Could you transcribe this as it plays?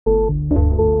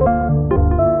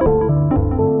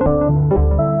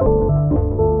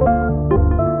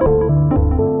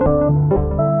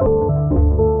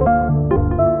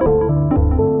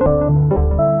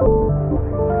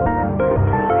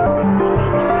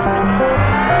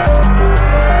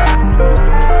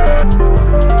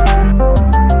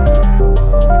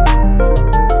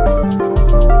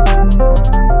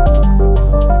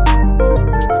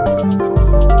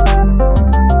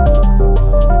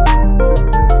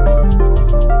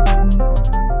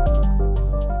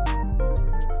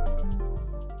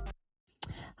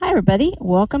everybody.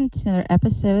 Welcome to another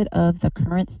episode of The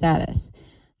Current Status.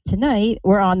 Tonight,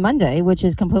 we're on Monday, which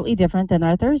is completely different than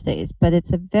our Thursdays, but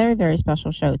it's a very, very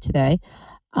special show today.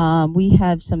 We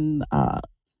have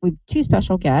two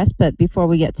special guests, but before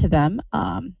we get to them,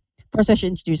 first I should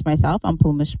introduce myself. I'm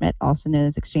Puma Schmidt, also known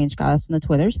as Exchange Goddess on the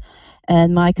Twitters,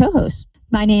 and my co-host.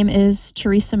 My name is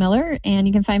Teresa Miller, and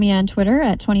you can find me on Twitter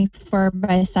at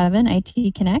 24/7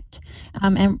 IT Connect.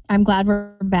 And I'm glad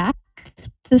we're back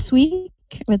this week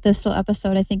with this little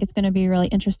episode. I think it's going to be a really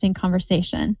interesting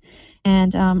conversation.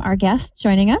 And our guests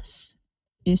joining us,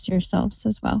 introduce yourselves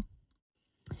as well.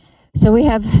 So we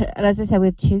have, as I said, we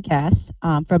have two guests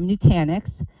from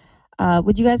Nutanix.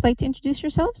 Would you guys like to introduce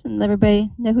yourselves and let everybody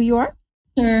know who you are?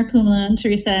 Sure, Puma and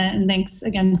Teresa, and thanks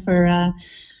again for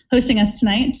hosting us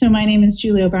tonight. So my name is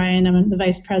Julie O'Brien. I'm the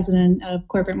Vice President of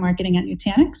Corporate Marketing at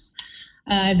Nutanix.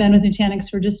 I've been with Nutanix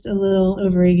for just a little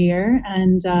over a year,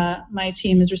 and my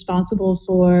team is responsible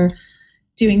for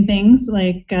doing things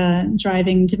like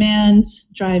driving demand,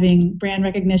 driving brand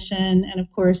recognition, and of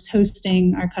course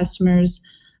hosting our customers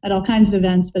at all kinds of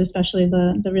events, but especially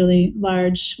the really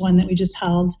large one that we just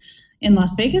held in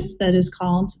Las Vegas that is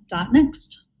called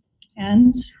 .NEXT.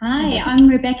 And hi, I'm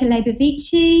Rebecca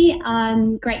Leibovici.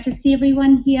 Great to see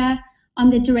everyone here. I'm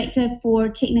the Director for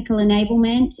Technical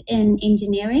Enablement in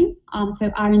Engineering, so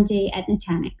R&D at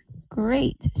Nutanix.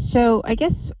 Great. So I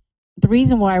guess the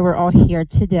reason why we're all here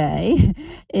today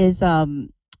is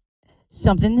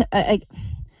something, I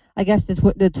guess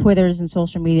the Twitters and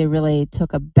social media really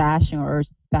took a bashing or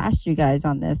bashed you guys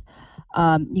on this.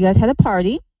 You guys had a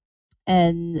party,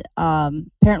 and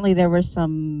apparently there were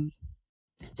some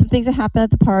things that happened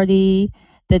at the party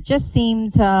that just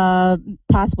seemed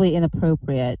possibly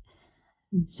inappropriate.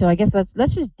 So I guess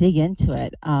let's just dig into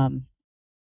it.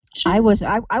 Sure.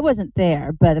 I wasn't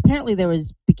there, but apparently there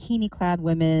was bikini-clad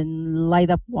women,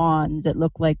 light-up wands that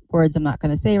looked like words I'm not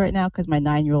going to say right now because my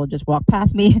 9-year-old just walked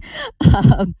past me.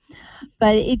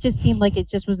 But it just seemed like it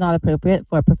just was not appropriate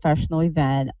for a professional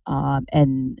event.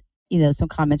 And some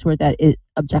comments were that it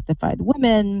objectified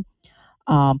women,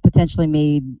 potentially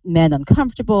made men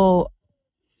uncomfortable.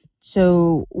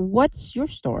 So what's your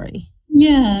story?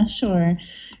 Yeah, sure.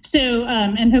 So,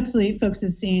 and hopefully folks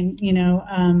have seen,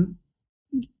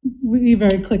 we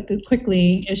very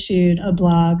quickly issued a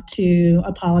blog to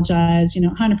apologize,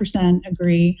 100%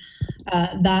 agree.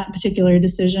 That particular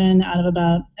decision out of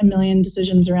about 1 million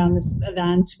decisions around this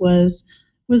event was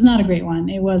not a great one.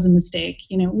 It was a mistake.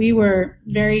 We were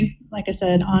very, like I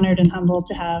said, honored and humbled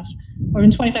to have more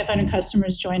than 2,500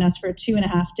 customers join us for a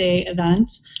 2.5-day event.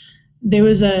 There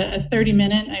was a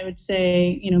 30-minute, I would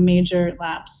say, major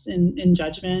lapse in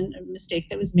judgment, a mistake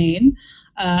that was made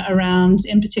around,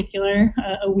 in particular,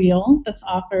 a wheel that's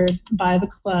offered by the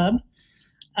club.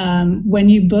 When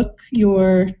you book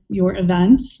your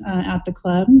event at the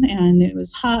club, and it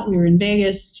was hot, we were in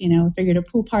Vegas, figured a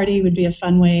pool party would be a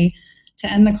fun way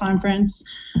to end the conference.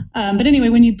 But anyway,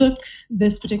 when you book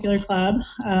this particular club,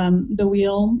 the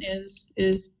wheel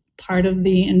is part of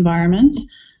the environment.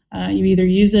 You either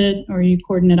use it or you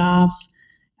cordon it off.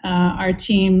 Our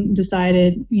team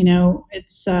decided,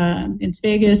 it's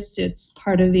Vegas. It's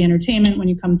part of the entertainment when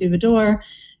you come through the door,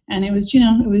 and it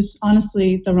was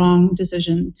honestly the wrong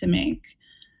decision to make.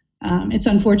 It's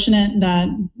unfortunate that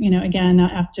again,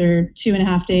 after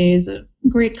 2.5 days of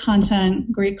great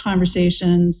content, great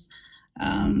conversations,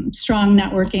 strong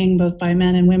networking both by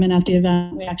men and women at the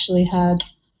event, we actually had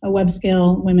a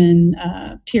web-scale women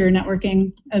peer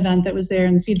networking event that was there,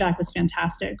 and the feedback was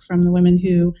fantastic from the women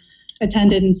who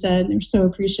attended and said they were so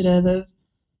appreciative of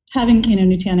having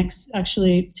Nutanix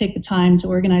actually take the time to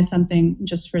organize something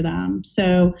just for them.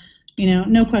 So,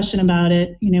 no question about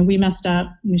it. We messed up.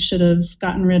 We should have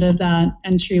gotten rid of that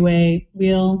entryway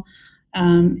wheel.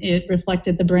 It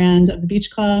reflected the brand of the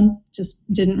beach club,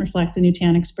 just didn't reflect the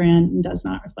Nutanix brand, and does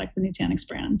not reflect the Nutanix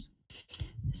brand.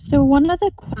 So one of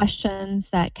the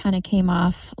questions that kind of came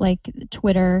off like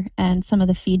Twitter and some of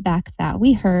the feedback that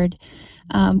we heard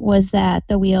was that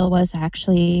the wheel was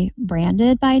actually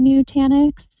branded by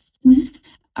Nutanix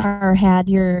or had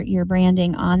your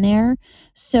branding on there.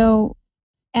 So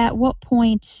at what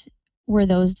point were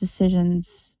those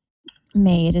decisions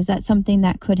made? Is that something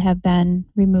that could have been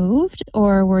removed,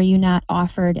 or were you not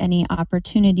offered any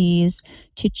opportunities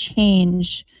to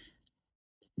change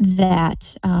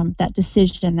that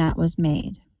decision that was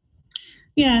made?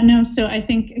 Yeah, no, so I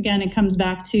think, again, it comes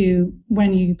back to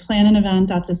when you plan an event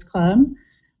at this club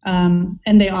and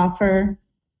they offer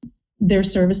their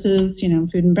services,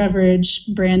 food and beverage,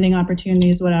 branding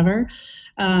opportunities, whatever,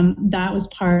 that was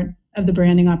part the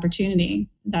branding opportunity.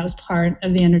 That was part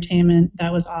of the entertainment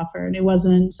that was offered. It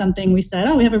wasn't something we said,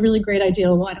 oh, we have a really great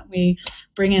idea, why don't we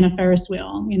bring in a Ferris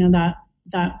wheel? You know,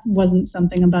 that wasn't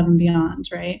something above and beyond,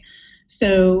 right?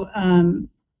 So,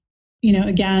 you know,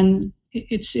 again,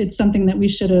 it's something that we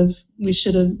should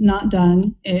have not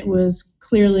done. It was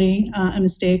clearly a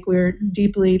mistake. We're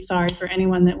deeply sorry for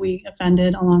anyone that we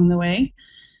offended along the way.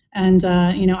 And,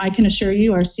 you know, I can assure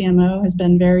you our CMO has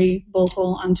been very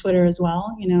vocal on Twitter as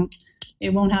well. You know, it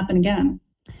won't happen again.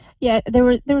 Yeah, there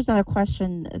was another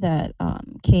question that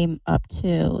came up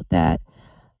too, that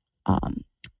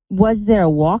was there a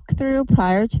walkthrough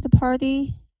prior to the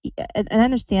party? And I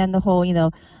understand the whole, you know,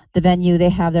 the venue, they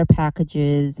have their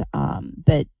packages,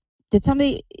 but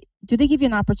do they give you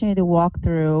an opportunity to walk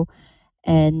through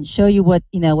and show you what,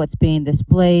 you know, what's being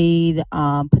displayed,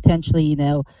 potentially, you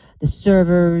know, the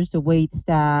servers, the wait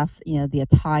staff, you know, the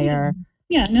attire?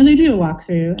 Yeah, no, they do a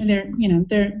walkthrough, and they're, you know,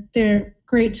 they're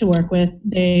great to work with.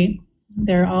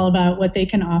 They're all about what they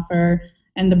can offer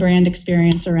and the brand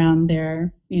experience around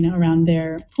their, you know, around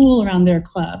their pool, around their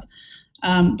club.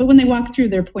 But when they walk through,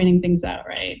 they're pointing things out,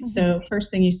 right? Mm-hmm. So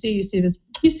first thing you see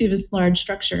this large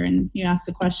structure, and you ask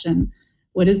the question,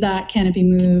 what is that? Can it be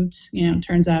moved? You know,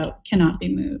 turns out cannot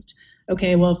be moved.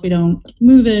 Okay, well, if we don't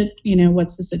move it, you know,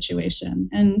 what's the situation?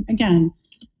 And again,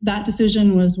 that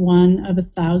decision was one of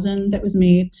 1,000 that was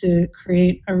made to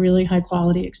create a really high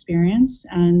quality experience.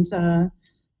 And,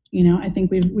 you know, I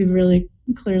think we've really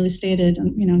clearly stated,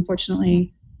 you know,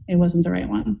 unfortunately, it wasn't the right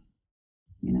one.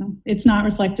 You know, it's not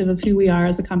reflective of who we are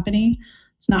as a company.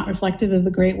 It's not reflective of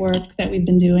the great work that we've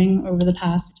been doing over the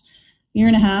past year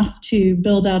and a half to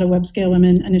build out a Web Scale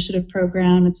Women Initiative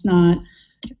program. It's not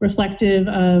reflective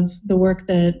of the work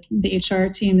that the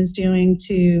HR team is doing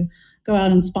to go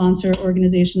out and sponsor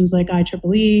organizations like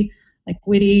IEEE, like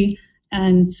WITI,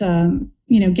 and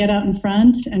you know, get out in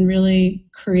front and really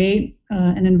create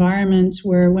an environment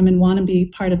where women want to be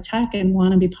part of tech and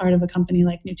want to be part of a company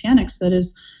like Nutanix that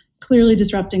is clearly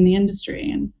disrupting the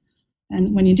industry. And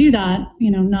when you do that,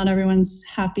 you know, not everyone's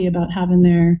happy about having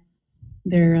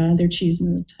their cheese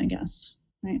moved, I guess,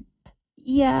 right?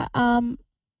 Yeah,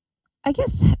 I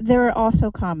guess there are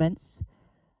also comments.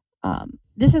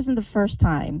 This isn't the first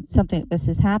time something like this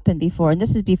has happened before, and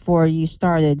this is before you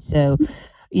started. So,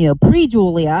 you know,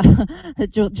 pre-Julia,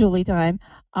 Julie time,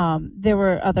 there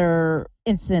were other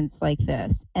incidents like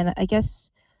this, and I guess,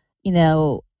 you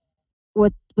know,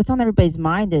 what's on everybody's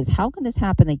mind is how can this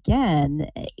happen again?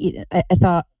 I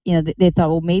thought, you know, they thought,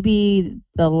 well, maybe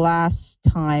the last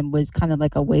time was kind of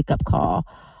like a wake-up call.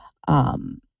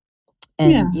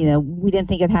 And, you know, we didn't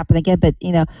think it'd happen again, but,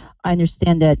 you know, I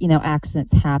understand that, you know,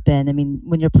 accidents happen. I mean,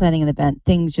 when you're planning an event,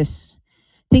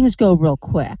 things go real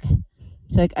quick.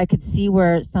 So I could see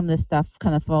where some of this stuff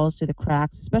kind of falls through the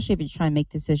cracks, especially if you're trying to make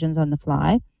decisions on the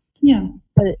fly. Yeah.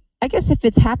 But I guess if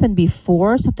it's happened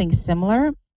before, something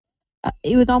similar,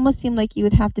 it would almost seem like you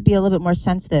would have to be a little bit more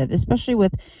sensitive, especially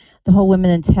with the whole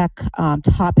women in tech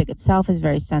topic itself is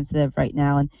very sensitive right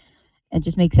now, and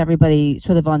just makes everybody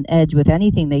sort of on edge with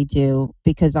anything they do,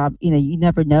 because you know, you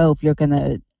never know if you're going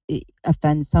to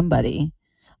offend somebody,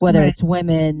 whether it's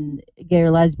women, gay or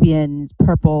lesbians,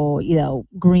 purple, you know,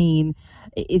 green.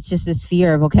 It's just this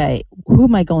fear of, okay, who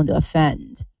am I going to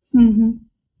offend? Mm-hmm.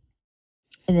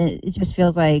 And it just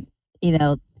feels like, you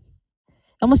know,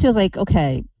 almost feels like,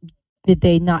 okay, did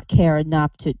they not care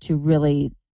enough to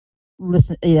really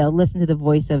listen to the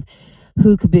voice of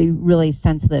who could be really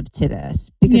sensitive to this?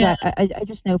 Because I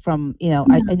just know from, you know,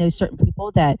 I know certain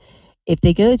people that if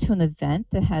they go to an event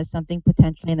that has something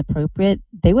potentially inappropriate,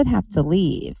 they would have to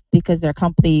leave because their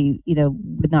company, you know,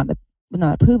 would not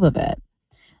approve of it.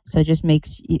 So it just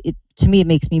makes it, to me, it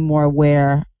makes me more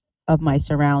aware of my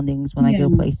surroundings when I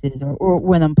go places or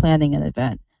when I'm planning an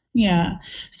event. Yeah.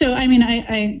 So, I mean,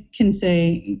 I can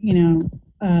say, you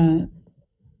know,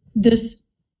 this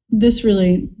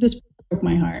broke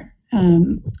my heart.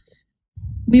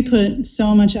 We put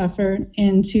so much effort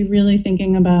into really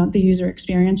thinking about the user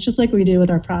experience, just like we do with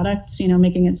our products, you know,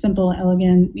 making it simple,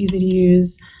 elegant, easy to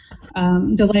use,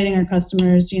 delighting our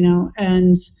customers, you know,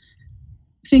 and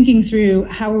thinking through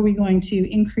how are we going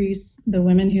to increase the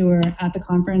women who are at the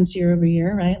conference year over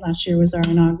year, right? Last year was our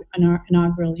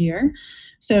inaugural year.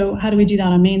 So how do we do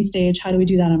that on main stage? How do we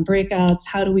do that on breakouts?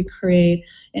 How do we create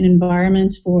an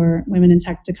environment for women in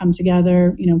tech to come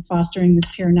together, you know, fostering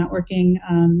this peer networking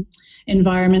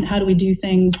environment? How do we do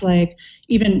things like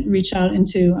even reach out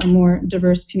into a more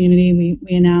diverse community?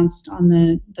 We announced on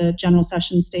the general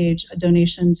session stage a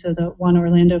donation to the One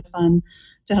Orlando Fund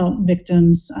to help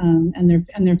victims and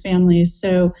their families.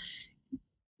 So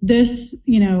this,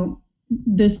 you know,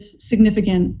 this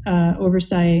significant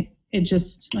oversight it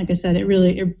just, like I said,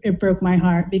 it broke my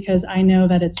heart, because I know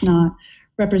that it's not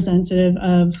representative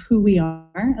of who we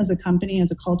are as a company,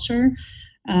 as a culture,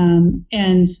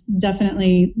 and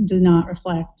definitely did not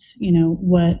reflect,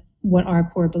 what our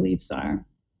core beliefs are.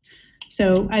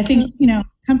 So I think,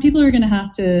 people are going to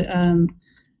have to,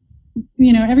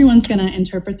 everyone's going to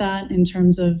interpret that in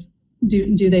terms of,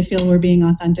 do they feel we're being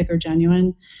authentic or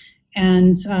genuine?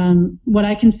 And what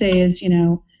I can say is,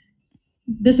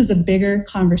 this is a bigger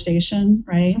conversation,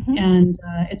 right? Mm-hmm. And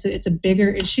it's a bigger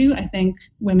issue, I think,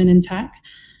 women in tech.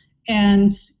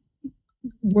 And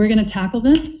we're going to tackle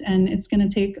this, and it's going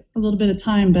to take a little bit of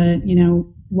time, but,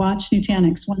 watch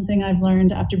Nutanix. One thing I've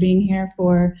learned after being here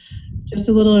for just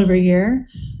a little over a year,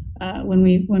 when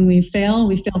we fail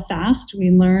fast,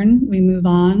 we learn, we move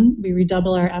on, we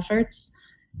redouble our efforts,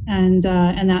 and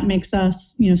that makes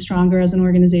us, stronger as an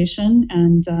organization.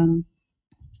 And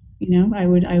I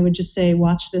would just say,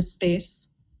 watch this space.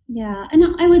 Yeah, and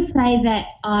I would say that.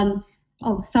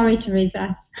 Sorry,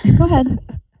 Teresa. Go ahead.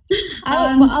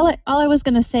 All I was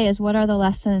going to say is, what are the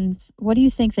lessons? What do you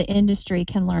think the industry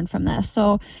can learn from this?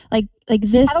 So, like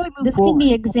this can be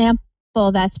an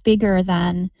example that's bigger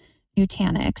than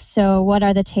Nutanix. So, what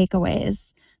are the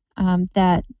takeaways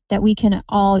that we can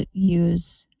all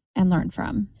use and learn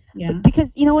from? Yeah.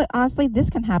 Because you know what, honestly, this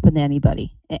can happen to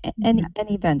anybody,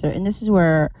 any vendor, and this is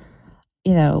where,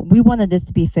 we wanted this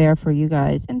to be fair for you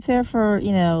guys and fair for,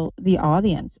 the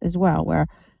audience as well, where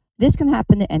this can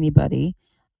happen to anybody.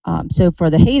 So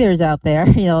for the haters out there,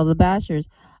 the bashers,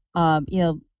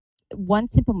 one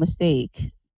simple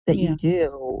mistake that you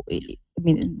do,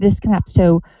 this can happen.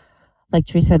 So, like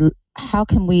Teresa said, how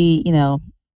can we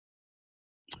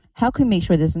make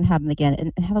sure this doesn't happen again,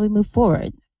 and how do we move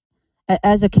forward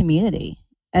as a community,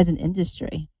 as an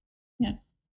industry? Yeah.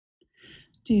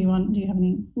 Do you have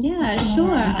any? Yeah,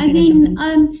 sure. I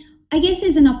guess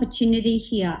there's an opportunity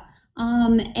here.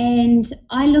 And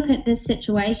I look at this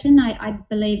situation, I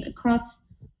believe across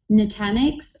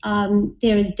Nutanix,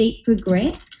 there is deep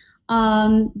regret,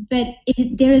 but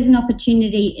there is an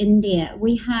opportunity in there.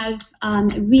 We have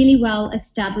a really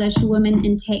well-established Women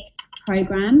in Tech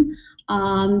program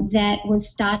that was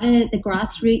started at the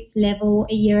grassroots level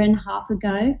a year and a half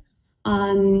ago.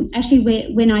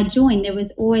 Actually, when I joined, there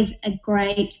was always a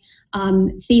great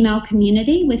female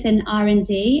community within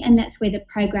R&D, and that's where the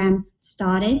program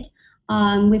started.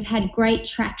 We've had great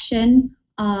traction,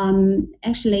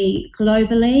 actually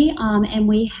globally, and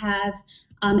we have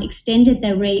extended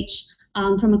the reach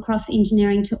from across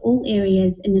engineering to all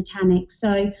areas in Nutanix.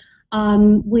 So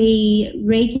we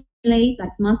regularly,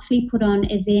 like monthly, put on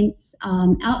events,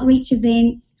 outreach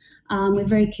events. We're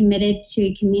very committed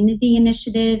to community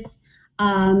initiatives.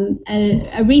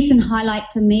 A recent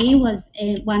highlight for me was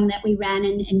one that we ran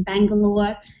in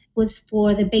Bangalore, was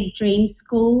for the Big Dream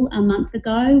School a month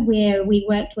ago, where we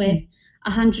worked with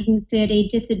 130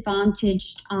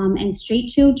 disadvantaged and street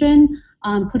children,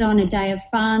 put on a day of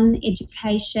fun,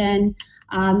 education,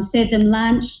 served them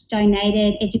lunch,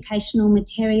 donated educational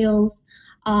materials,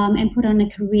 and put on a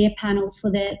career panel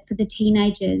for the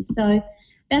teenagers. So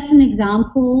that's an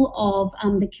example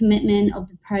of the commitment of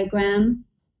the program.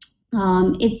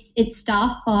 It's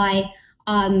staffed by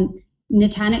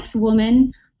Nutanix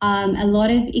women, a lot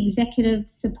of executive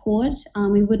support.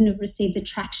 We wouldn't have received the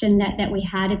traction that we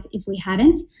had if we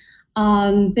hadn't.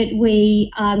 But we're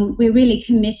really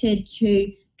committed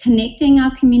to connecting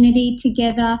our community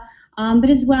together, but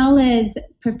as well as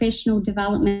professional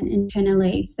development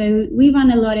internally. So we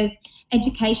run a lot of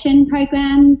education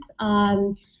programs.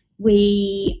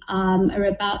 We are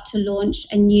about to launch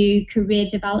a new career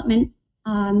development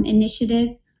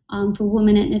initiative for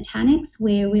women at Nutanix,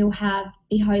 where we'll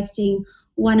be hosting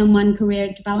one-on-one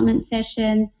career development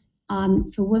sessions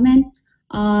for women.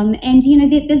 And,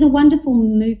 there's a wonderful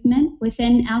movement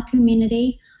within our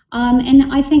community.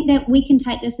 And I think that we can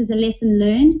take this as a lesson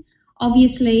learned.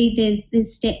 Obviously,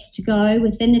 there's steps to go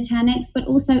within Nutanix, but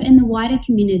also in the wider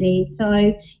community.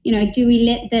 So, do we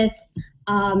let this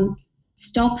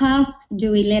stop us?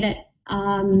 Do we let it,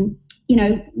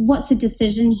 what's the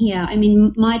decision here? I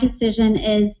mean, my decision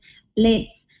is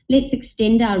let's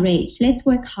extend our reach. Let's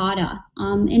work harder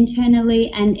internally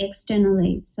and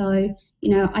externally. So,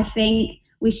 I think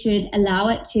we should allow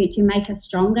it to make us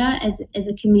stronger as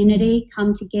a community,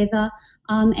 come together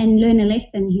and learn a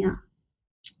lesson here.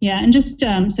 Yeah, and just so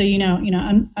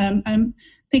I'm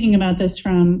thinking about this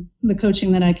from the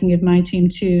coaching that I can give my team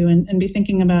too, and be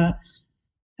thinking about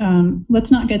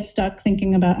let's not get stuck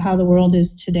thinking about how the world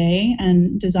is today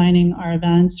and designing our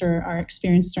events or our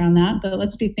experiences around that, but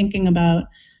let's be thinking about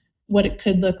what it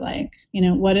could look like.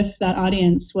 What if that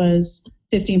audience was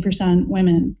 15%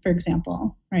 women, for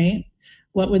example, right?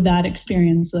 What would that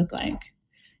experience look like?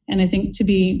 And I think to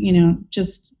be,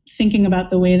 just thinking about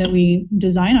the way that we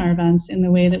design our events in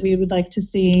the way that we would like to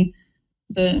see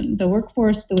the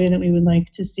workforce, the way that we would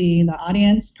like to see the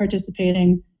audience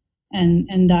participating,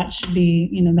 and that should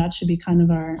be kind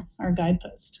of our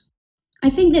guidepost. I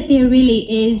think that there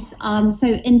really is, so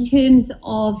in terms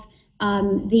of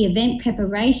the event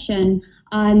preparation,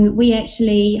 we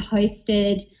actually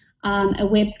hosted a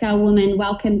Web Scale Women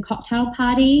Welcome Cocktail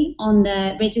Party on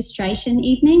the registration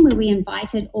evening where we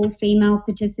invited all female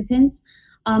participants,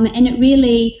 and it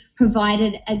really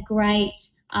provided a great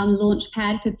launch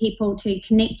pad for people to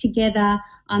connect together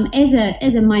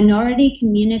as a minority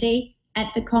community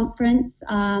at the conference.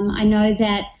 I know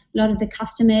that a lot of the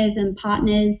customers and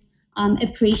partners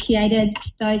appreciated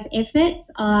those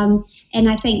efforts, and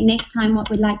I think next time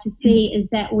what we'd like to see is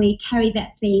that we carry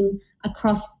that theme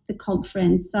across the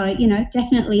conference. So,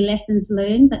 definitely lessons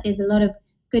learned, but there's a lot of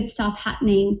good stuff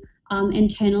happening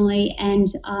internally, and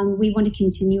we want to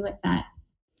continue with that.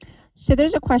 So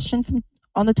there's a question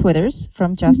on the Twitters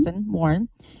from Justin Warren.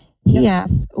 He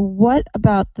asks, what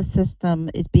about the system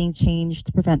is being changed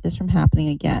to prevent this from happening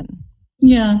again?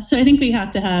 Yeah, so I think we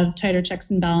have to have tighter checks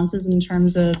and balances in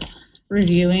terms of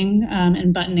reviewing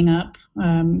and buttoning up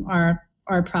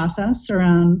our process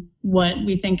around what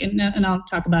we think, and I'll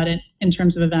talk about it in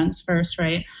terms of events first,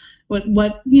 right?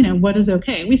 What is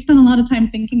okay? We spent a lot of time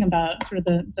thinking about sort of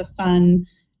the fun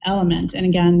element, and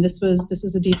again, this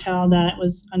was a detail that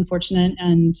was unfortunate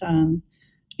and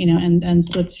and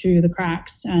slipped through the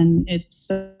cracks, and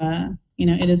it's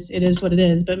it is what it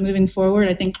is. But moving forward,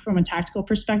 I think from a tactical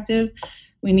perspective,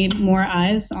 we need more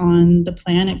eyes on the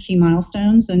plan at key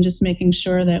milestones and just making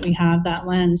sure that we have that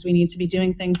lens. We need to be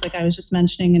doing things like I was just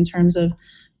mentioning in terms of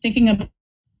thinking of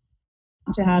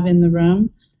to have in the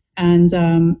room and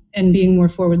being more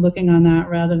forward-looking on that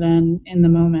rather than in the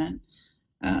moment.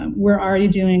 We're already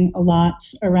doing a lot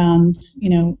around,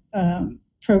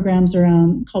 programs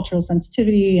around cultural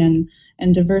sensitivity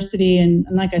and diversity. And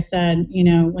like I said,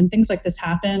 when things like this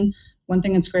happen, one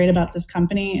thing that's great about this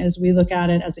company is we look at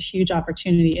it as a huge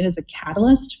opportunity. It is a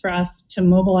catalyst for us to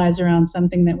mobilize around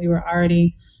something that we were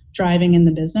already driving in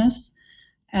the business.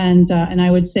 And I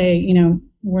would say,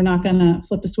 we're not going to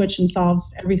flip a switch and solve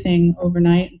everything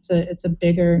overnight. It's a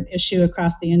bigger issue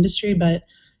across the industry. But,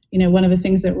 one of the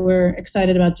things that we're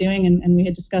excited about doing, and we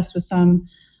had discussed with some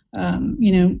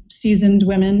seasoned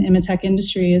women in the tech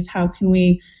industry, is how can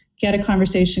we get a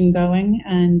conversation going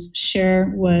and share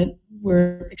what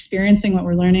we're experiencing, what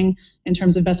we're learning in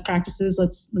terms of best practices.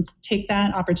 Let's take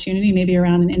that opportunity, maybe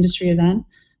around an industry event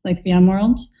like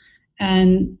VMworld,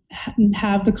 and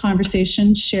have the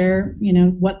conversation, share,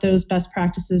 what those best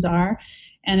practices are.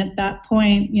 And at that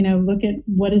point, look at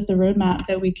what is the roadmap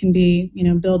that we can be,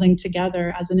 building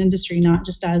together as an industry, not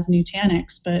just as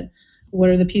Nutanix, but what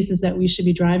are the pieces that we should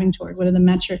be driving toward? What are the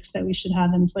metrics that we should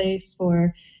have in place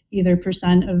for either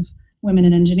percent of women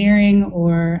in engineering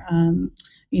or,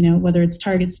 whether it's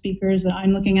target speakers that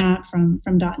I'm looking at from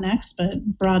 .next, but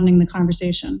broadening the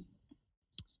conversation.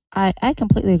 I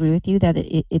completely agree with you that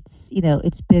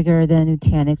it's bigger than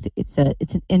Nutanix. It's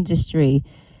an industry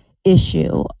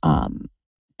issue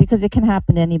because it can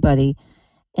happen to anybody,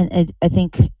 and I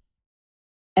think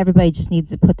everybody just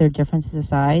needs to put their differences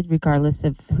aside, regardless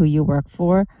of who you work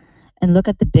for, and look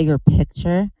at the bigger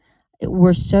picture. There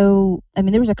was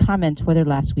a comment on Twitter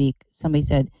last week. Somebody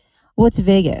said, "Well, it's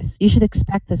Vegas. You should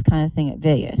expect this kind of thing at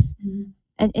Vegas."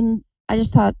 Mm-hmm. And I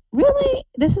just thought, really,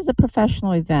 this is a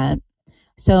professional event.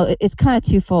 So it's kind of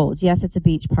twofold. Yes, it's a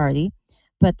beach party,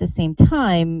 but at the same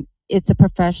time, it's a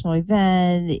professional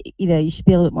event. You should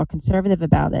be a little bit more conservative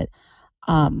about it.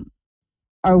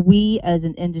 Are we as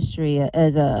an industry,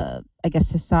 as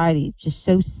society, just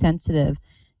so sensitive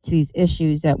to these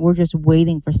issues that we're just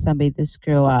waiting for somebody to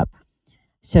screw up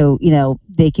so,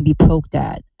 they can be poked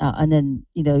at? And then,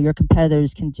 your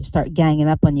competitors can just start ganging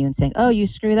up on you and saying, "Oh, you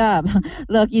screwed up.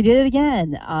 Look, you did it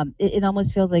again." It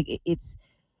almost feels like it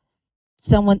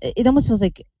almost feels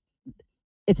like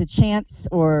it's a chance,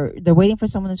 or they're waiting for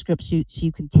someone to screw up so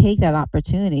you can take that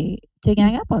opportunity to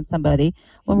gang up on somebody.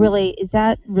 Well, really, is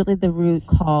that really the root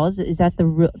cause? Is that the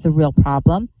real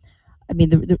problem? I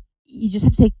mean, you just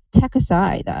have to take tech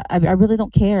aside. I really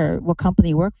don't care what company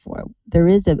you work for. There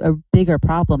is a bigger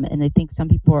problem, and I think some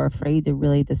people are afraid to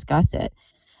really discuss it.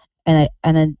 And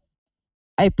then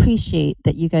I appreciate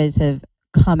that you guys have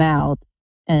come out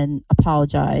and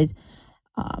apologize.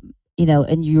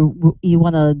 And you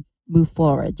want to move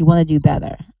forward. You want to do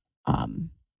better.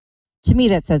 To me,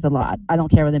 that says a lot. I don't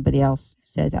care what anybody else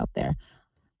says out there.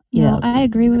 I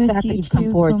agree with the fact you that you've too,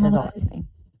 come forward says a lot to me.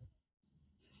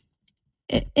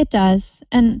 It does.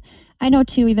 And I know,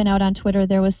 too, even out on Twitter,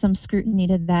 there was some scrutiny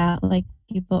to that, like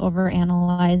people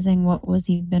over-analyzing what was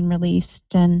even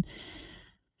released. And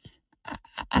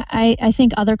I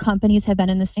think other companies have been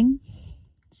in this thing.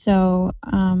 So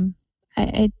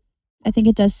I think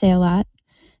it does say a lot.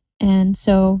 And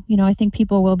so, I think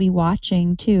people will be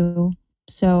watching, too.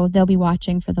 So they'll be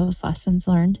watching for those lessons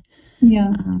learned.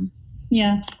 Yeah.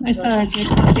 Yeah. I saw a great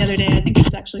talk the other day. I think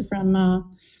it's actually from,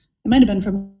 it might have been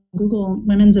from Google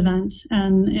Women's event.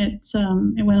 And it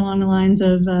went along the lines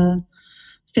of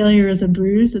failure is a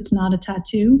bruise. It's not a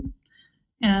tattoo.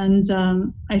 And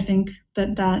I think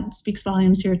that speaks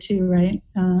volumes here too, right?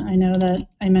 I know that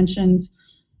I mentioned,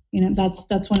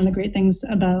 that's one of the great things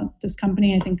about this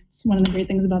company. I think it's one of the great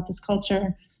things about this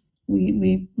culture.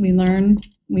 We learn,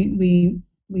 we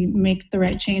make the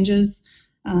right changes.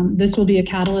 This will be a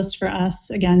catalyst for us,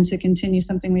 again, to continue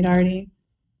something we'd already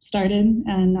started,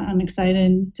 and I'm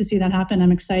excited to see that happen.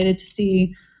 I'm excited to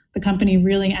see the company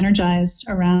really energized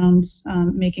around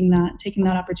taking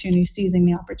that opportunity, seizing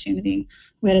the opportunity.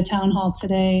 We had a town hall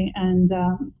today, and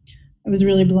I was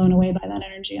really blown away by that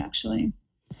energy, actually.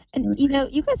 And you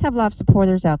guys have a lot of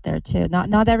supporters out there too.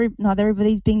 Not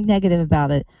everybody's being negative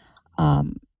about it.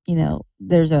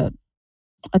 There's a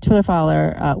Twitter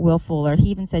follower, Will Fuller. He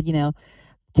even said,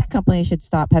 tech companies should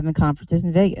stop having conferences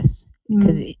in Vegas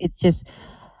because it's just,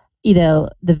 the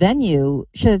venue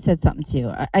should have said something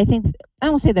too. I think, I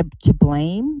don't say they're to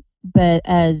blame, but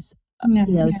as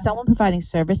someone providing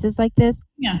services like this,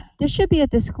 there should be a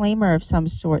disclaimer of some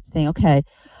sort saying, okay,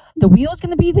 the wheel's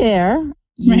going to be there.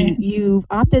 You've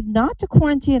opted not to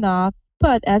quarantine off,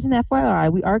 but as an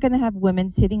FYI, we are going to have women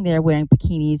sitting there wearing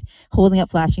bikinis, holding up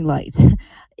flashing lights.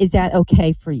 Is that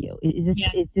okay for you? Is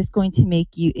this going to make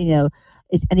you,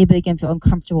 is anybody going to feel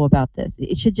uncomfortable about this?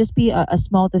 It should just be a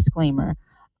small disclaimer.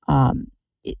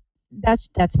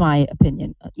 That's my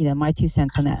opinion, my 2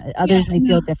 cents on that. Others may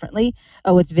feel differently.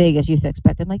 Oh, it's Vegas, you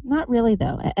expect. I'm like, not really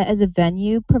though. As a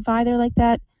venue provider like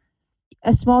that,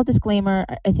 a small disclaimer,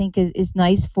 I think, is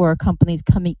nice for companies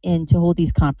coming in to hold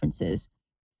these conferences.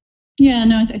 Yeah,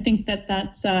 no, I think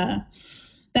that's an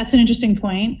interesting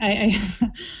point.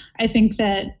 I think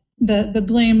that the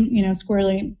blame,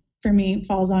 squarely for me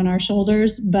falls on our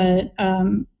shoulders, but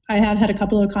I have had a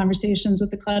couple of conversations with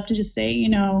the club to just say, you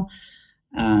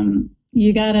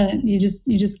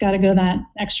just gotta go that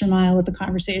extra mile with the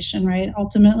conversation, right?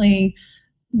 Ultimately,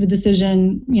 the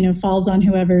decision, falls on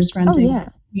whoever's renting. Oh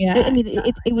yeah. I mean,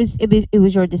 it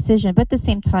was your decision, but at the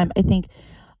same time, I think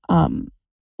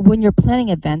when you're planning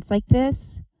events like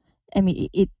this, I mean,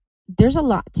 there's a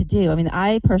lot to do. I mean,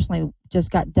 I personally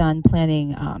just got done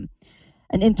planning an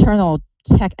internal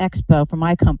tech expo for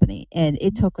my company, and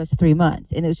it took us 3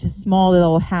 months, and it was just a small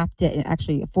little half-day,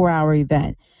 actually a 4-hour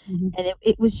event, and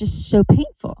it was just so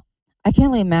painful. I can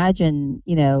only imagine,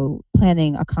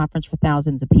 planning a conference for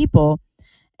thousands of people,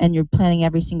 and you're planning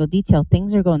every single detail.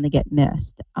 Things are going to get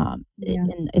missed, and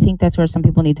I think that's where some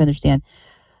people need to understand.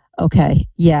 Okay,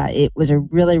 yeah, it was a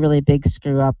really, really big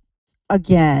screw up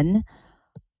again,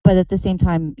 but at the same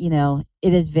time, it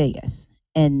is Vegas,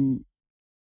 and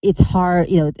it's hard,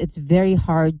 it's very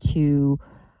hard to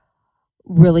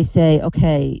really say,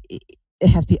 okay, it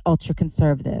has to be ultra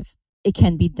conservative. It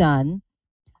can be done,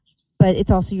 but it's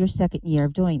also your second year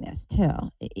of doing this too,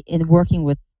 in working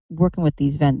with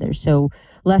these vendors. So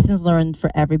lessons learned for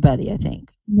everybody, I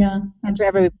think. Yeah. And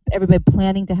for everybody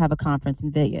planning to have a conference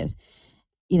in Vegas,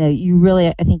 you really,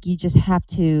 I think you just have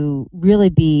to really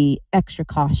be extra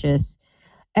cautious,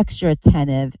 extra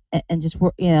attentive, and just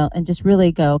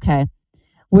really go, okay,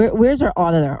 where's our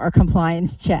auditor, our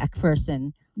compliance check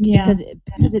person? Because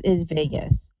it is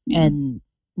Vegas, and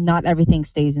not everything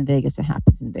stays in Vegas. It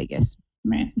happens in Vegas.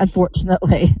 Right.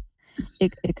 Unfortunately,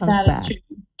 it comes back.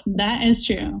 That is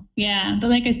true. Yeah, but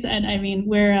like I said, I mean,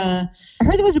 I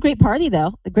heard it was a great party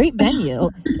though, a great venue.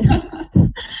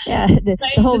 Yeah, they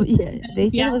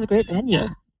said it was a great venue. Yeah.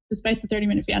 Despite the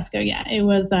 30-minute fiasco, it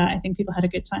was. I think people had a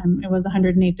good time. It was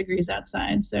 108 degrees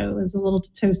outside, so it was a little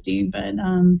toasty, but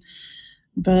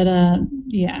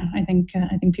I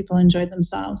think people enjoyed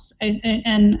themselves.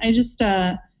 And I just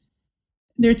there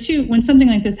are two. When something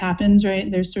like this happens, right?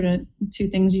 There's sort of two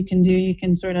things you can do. You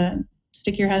can sort of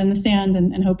stick your head in the sand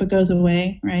and hope it goes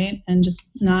away, right? And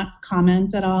just not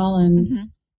comment at all and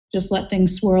just let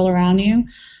things swirl around you.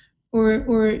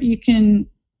 Or you can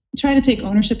try to take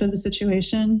ownership of the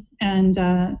situation and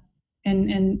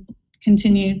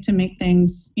continue to make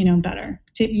things, better.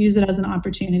 Use it as an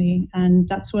opportunity, and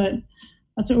that's what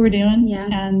we're doing. Yeah.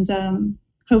 And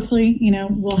hopefully,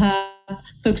 we'll have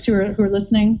folks who are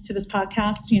listening to this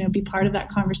podcast, be part of that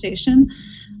conversation,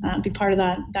 be part of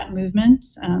that movement.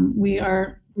 We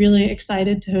are really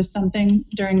excited to host something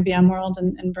during VMworld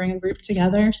and bring a group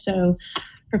together. So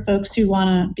for folks who want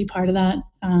to be part of that,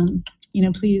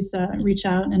 please reach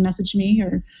out and message me,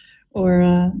 or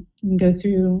you can go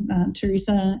through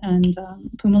Teresa and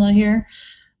Pumala here.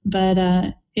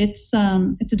 But it's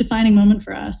a defining moment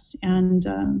for us, and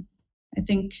I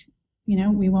think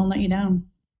we won't let you down.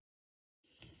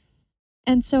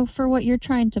 And so for what you're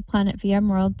trying to plan at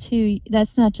VMworld too,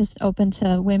 that's not just open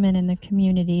to women in the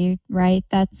community, right?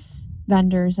 That's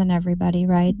vendors and everybody,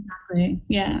 right? Exactly.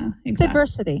 Yeah. Exactly.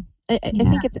 Diversity. I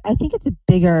think it's a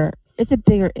bigger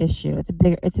issue. It's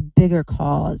a bigger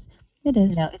cause. It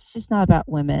is. It's just not about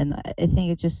women. I think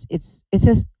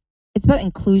it's about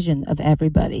inclusion of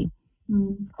everybody.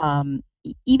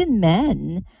 Even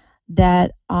men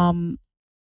that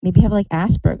maybe have like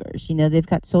Asperger's. They've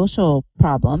got social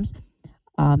problems.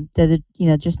 That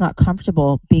are just not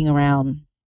comfortable being around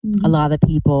a lot of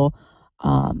people.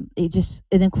 It's just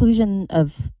an inclusion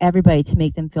of everybody to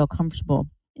make them feel comfortable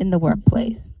in the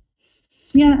workplace.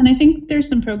 Yeah, and I think there's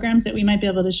some programs that we might be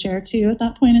able to share too at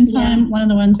that point in time. Yeah. One of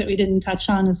the ones that we didn't touch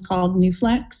on is called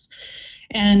NewFlex.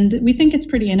 And we think it's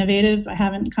pretty innovative. I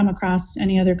haven't come across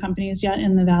any other companies yet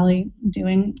in the Valley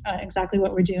doing exactly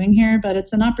what we're doing here, but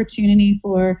it's an opportunity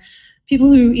for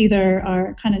people who either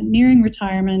are kind of nearing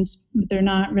retirement, but they're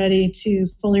not ready to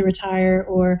fully retire,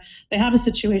 or they have a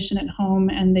situation at home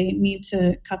and they need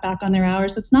to cut back on their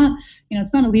hours. So it's not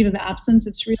a leave of absence.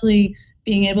 It's really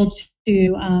being able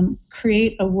to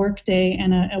create a work day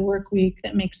and a work week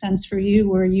that makes sense for you,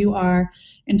 where you are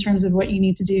in terms of what you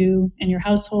need to do in your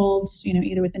households,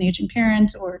 either with an aging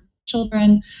parent or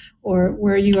children, or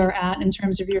where you are at in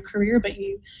terms of your career, but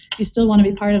you still want to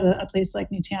be part of a place like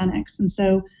Nutanix. And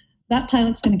so that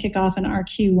pilot's going to kick off in our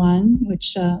Q1,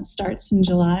 which starts in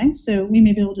July. So we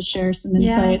may be able to share some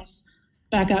insights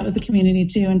back out with the community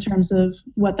too, in terms of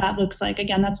what that looks like.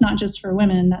 Again, that's not just for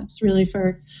women. That's really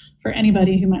for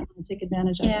anybody who might want to take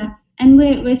advantage of it. Yeah, and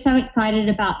we're so excited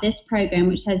about this program,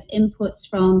 which has inputs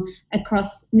from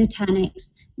across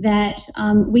Nutanix, that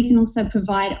we can also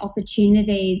provide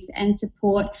opportunities and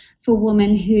support for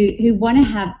women who want to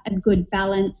have a good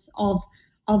balance of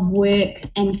work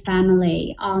and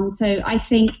family. So I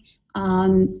think,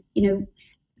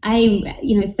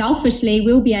 selfishly,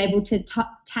 we'll be able to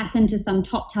tap into some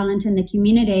top talent in the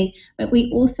community, but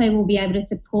we also will be able to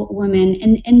support women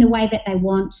in the way that they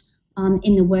want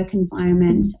in the work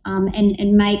environment,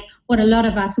 and make what a lot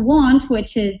of us want,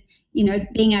 which is,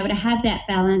 being able to have that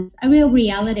balance, a real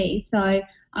reality. So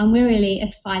we're really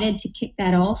excited to kick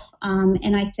that off,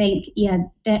 and I think,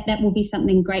 that will be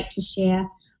something great to share,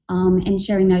 and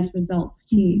sharing those results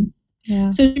too.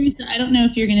 Yeah. So Teresa, I don't know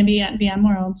if you're going to be at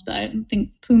VMworld, but I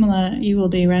think Pumala, you will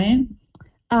be, right?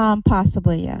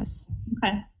 Possibly, yes.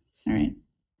 Okay. All right.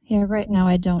 Yeah, right now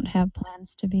I don't have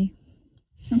plans to be.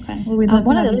 Okay. Well, we'd love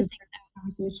to have a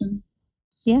conversation.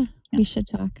 Yeah, we should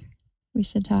talk.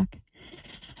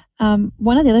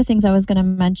 One of the other things I was going to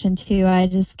mention too, I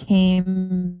just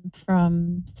came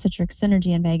from Citrix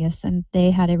Synergy in Vegas, and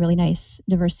they had a really nice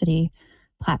diversity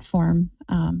platform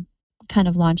kind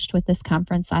of launched with this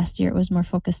conference. Last year it was more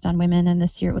focused on women, and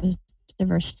this year it was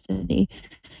diversity.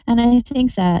 And I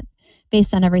think that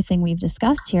based on everything we've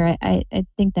discussed here, I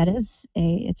think that it's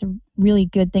a really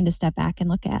good thing to step back and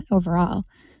look at overall.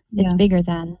 Yeah. It's bigger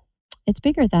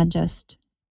than just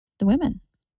the women.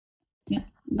 Yeah.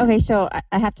 Okay, so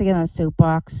I have to get on a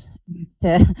soapbox.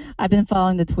 I've been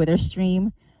following the Twitter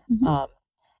stream,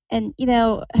 and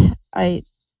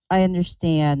I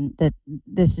understand that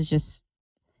this is just,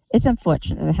 it's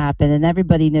unfortunate it happened, and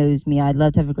everybody knows me. I'd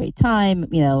love to have a great time,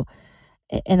 and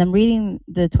I'm reading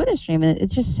the Twitter stream, and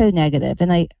it's just so negative.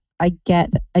 And I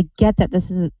get that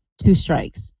this is 2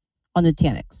 strikes on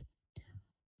Nutanix,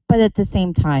 but at the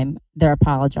same time, they're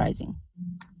apologizing,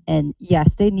 and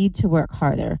yes, they need to work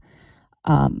harder.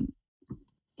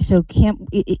 So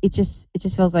it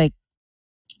just feels like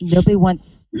nobody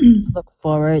wants to look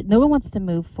forward. No one wants to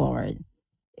move forward.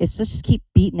 It's just keep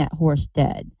beating that horse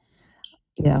dead.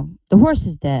 The horse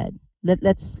is dead.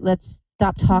 Let's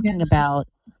stop talking about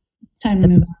time to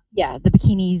move on. Yeah, the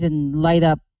bikinis and light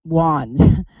up wands.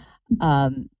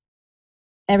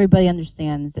 Everybody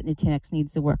understands that Nutanix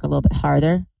needs to work a little bit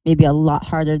harder, maybe a lot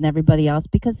harder than everybody else,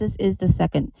 because this is the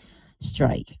second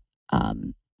strike.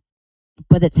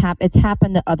 But it's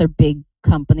happened to other big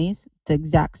companies. The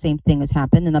exact same thing has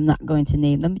happened, and I'm not going to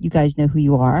name them. You guys know who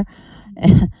you are.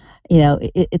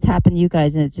 It's happened to you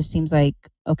guys, and it just seems like,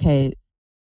 okay,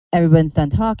 everyone's done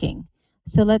talking.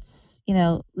 So let's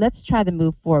try to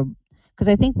move forward,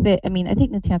 because I think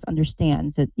Nutanix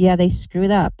understands that, yeah, they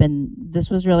screwed up and this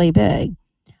was really big.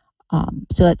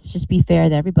 So let's just be fair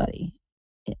to everybody.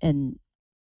 And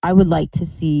I would like to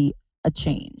see a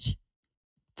change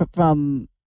from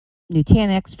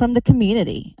Nutanix, from the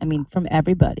community. I mean, from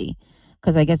everybody,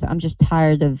 because I guess I'm just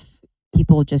tired of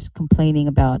people just complaining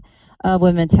about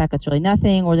women in tech. It's really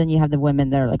nothing, or then you have the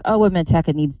women that are like, oh, women in tech,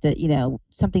 it needs to,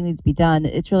 something needs to be done.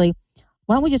 It's really,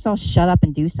 why don't we just all shut up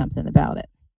and do something about it?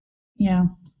 Yeah.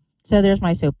 So there's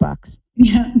my soapbox.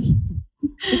 Yeah.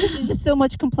 Because there's just so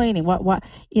much complaining.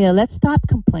 Let's stop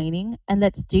complaining and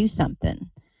let's do something.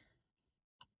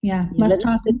 Yeah. Less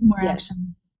talk and more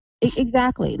action.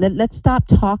 Exactly. Let's stop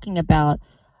talking about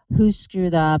who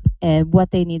screwed up and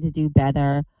what they need to do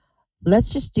better.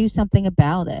 Let's just do something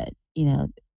about it.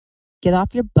 Get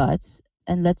off your butts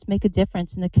and let's make a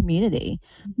difference in the community.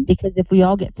 Mm-hmm. Because if we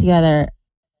all get together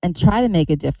and try to make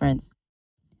a difference,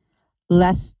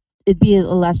 it'd be a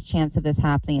less chance of this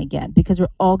happening again, because we're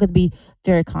all going to be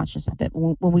very conscious of it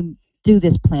when we do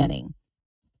this planning.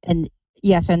 And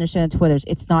yes, I understand on Twitter's,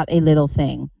 it's not a little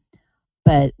thing.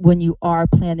 But when you are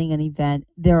planning an event,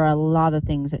 there are a lot of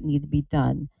things that need to be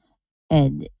done.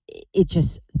 And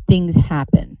things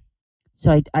happen.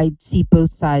 So I see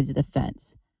both sides of the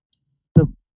fence. But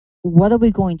what are we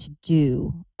going to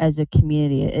do as a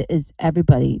community, as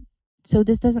everybody, so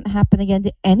this doesn't happen again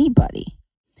to anybody,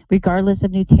 regardless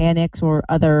of Nutanix or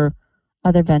other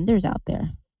vendors out there?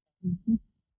 Mm-hmm.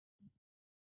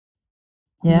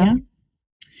 Yeah.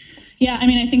 Yeah, I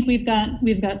mean, I think we've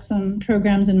got some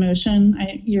programs in motion.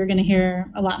 You're going to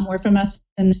hear a lot more from us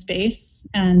in the space,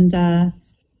 and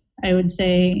I would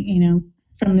say,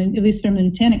 at least from the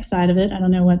Nutanix side of it, I don't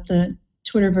know what the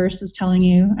Twitterverse is telling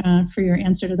you for your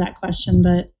answer to that question,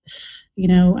 but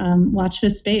watch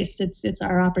this space. It's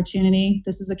our opportunity.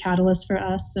 This is a catalyst for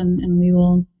us, and we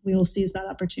will seize that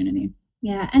opportunity.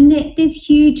 Yeah, and there's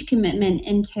huge commitment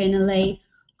internally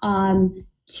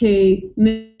to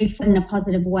move in a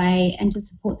positive way and to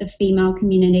support the female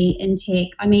community in tech.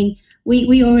 I mean,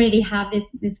 we already have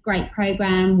this great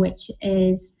program which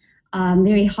is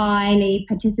very highly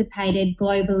participated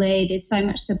globally. There's so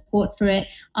much support for it,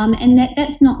 and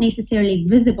that's not necessarily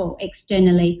visible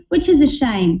externally, which is a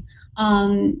shame.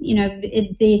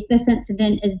 This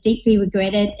incident is deeply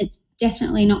regretted. It's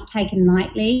definitely not taken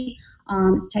lightly.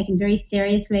 It's taken very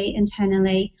seriously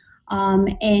internally.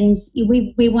 And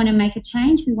we want to make a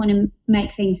change. We want to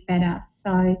make things better.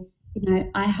 So,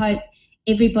 I hope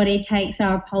everybody takes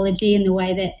our apology in the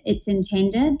way that it's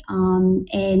intended.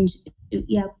 And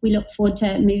we look forward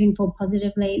to moving forward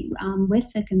positively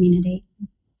with the community.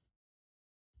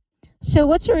 So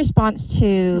what's your response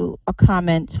to a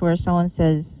comment where someone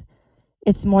says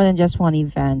it's more than just one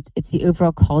event, it's the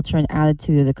overall culture and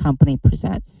attitude that the company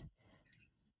presents?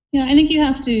 Yeah, I think you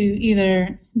have to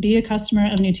either be a customer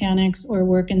of Nutanix or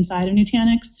work inside of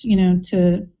Nutanix,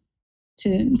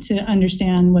 to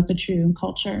understand what the true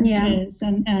culture is.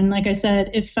 And like I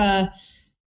said, if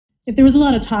there was a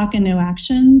lot of talk and no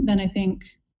action, then I think,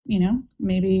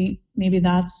 maybe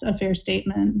that's a fair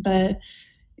statement. But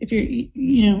if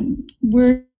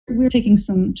we're taking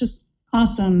some just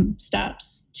awesome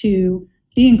steps to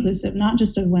be inclusive, not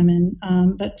just of women,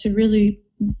 but to really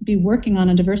be working on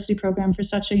a diversity program for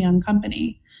such a young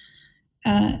company.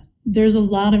 There's a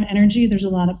lot of energy, there's a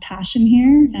lot of passion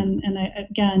here,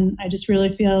 and I just really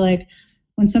feel like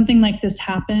when something like this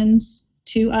happens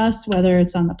to us, whether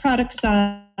it's on the product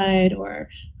side or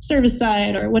service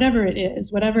side or whatever it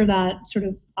is, whatever that sort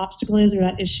of obstacle is or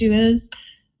that issue is,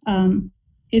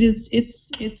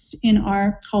 it's in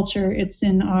our culture, it's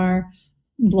in our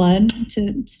blood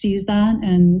to seize that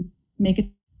and make a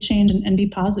change and be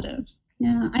positive.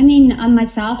 Yeah, I mean,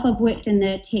 myself, I've worked in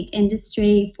the tech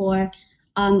industry for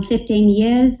 15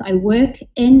 years. I work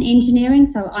in engineering,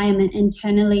 so I am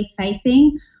internally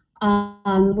facing.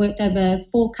 Worked over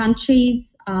 4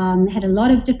 countries, had a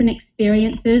lot of different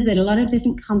experiences at a lot of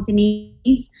different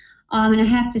companies. And I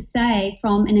have to say,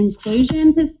 from an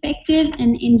inclusion perspective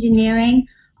in engineering,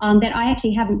 that I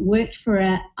actually haven't worked for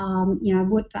I've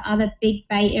worked for other big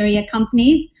Bay Area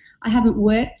companies. I haven't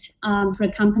worked for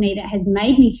a company that has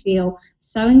made me feel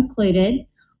so included,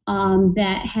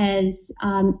 that has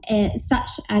such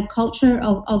a culture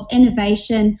of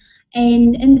innovation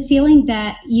and the feeling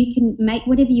that you can make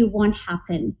whatever you want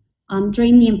happen,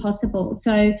 dream the impossible.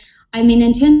 So, I mean,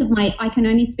 in terms of I can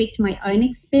only speak to my own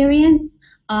experience.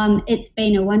 It's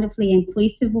been a wonderfully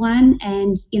inclusive one,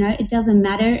 and, it doesn't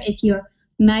matter if you're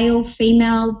male,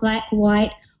 female, black,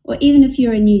 white, or even if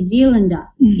you're a New Zealander,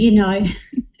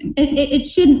 it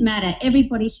shouldn't matter.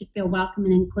 Everybody should feel welcome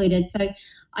and included. So,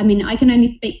 I mean, I can only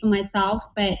speak for myself,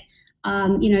 but,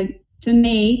 for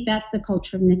me, that's the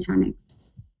culture of Nutanix.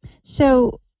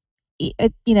 So,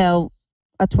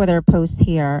 a Twitter post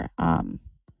here.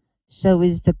 So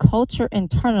is the culture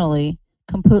internally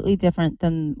completely different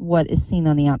than what is seen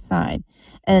on the outside?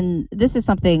 And this is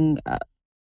something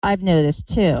I've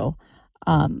noticed too.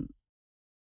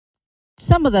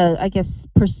 Some of the, I guess,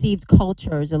 perceived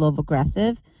culture is a little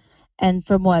aggressive. And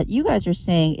from what you guys are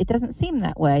saying, it doesn't seem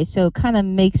that way. So it kind of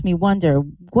makes me wonder,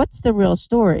 what's the real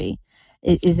story?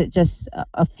 Is it just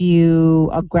a few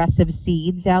aggressive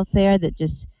seeds out there that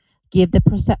just give the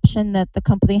perception that the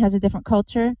company has a different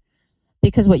culture?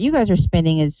 Because what you guys are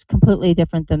spinning is completely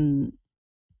different than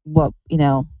what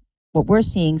we're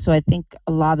seeing. So I think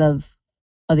a lot of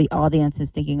the audience is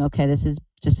thinking, okay, this is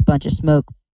just a bunch of smoke.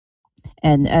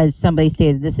 And as somebody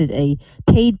stated, this is a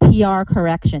paid PR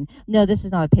correction. No, this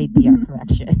is not a paid PR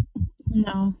correction.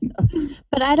 No,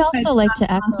 but I'd also like to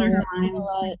echo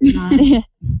what Pumala,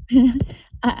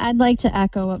 I'd like to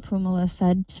echo what Pumala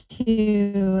said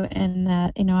too, in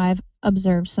that I've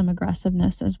observed some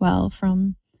aggressiveness as well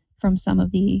from some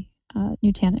of the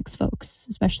Nutanix folks,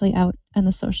 especially out in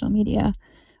the social media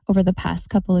over the past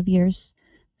couple of years.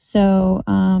 So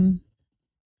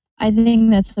I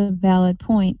think that's a valid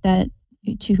point, that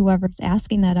to whoever's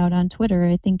asking that out on Twitter,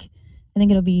 I think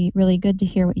it'll be really good to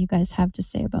hear what you guys have to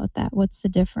say about that. What's the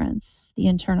difference, the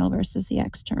internal versus the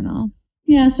external?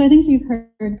 Yeah, so I think we've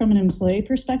heard from an employee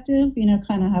perspective,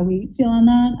 kind of how we feel on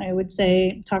that. I would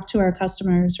say talk to our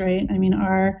customers, right? I mean,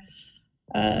 our,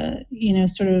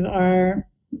 sort of our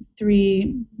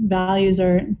three values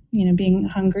are, being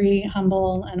hungry,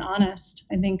 humble, and honest.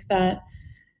 I think that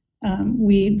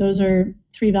those are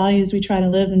three values we try to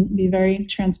live and be very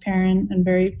transparent and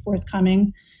very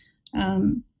forthcoming.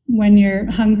 When you're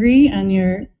hungry and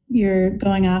you're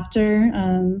going after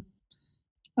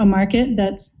a market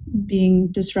that's being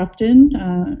disrupted,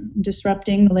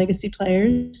 disrupting the legacy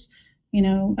players,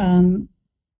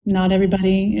 not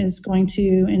everybody is going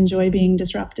to enjoy being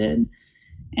disrupted.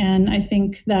 And I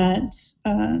think that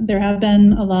there have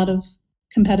been a lot of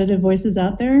competitive voices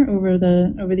out there over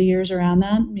the years around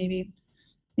that. Maybe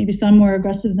some more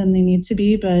aggressive than they need to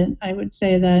be, but I would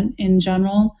say that in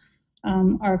general,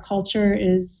 our culture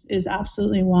is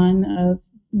absolutely one of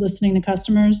listening to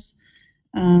customers,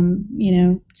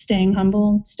 staying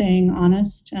humble, staying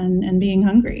honest, and being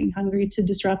hungry to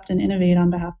disrupt and innovate on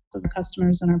behalf of our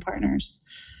customers and our partners.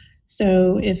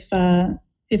 So if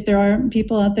there are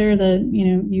people out there that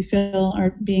you feel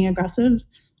are being aggressive,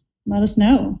 let us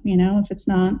know. If it's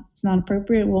not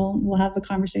appropriate, we'll have the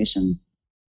conversation.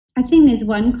 I think there's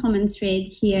one common thread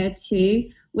here too,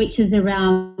 which is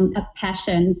around a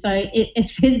passion. So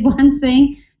if there's one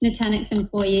thing, Nutanix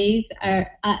employees are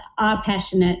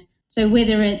passionate. So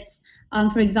whether it's,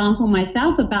 for example,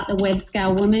 myself about the Web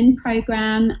Scale Women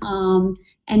program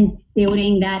and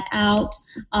building that out,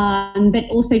 but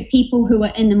also people who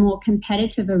are in the more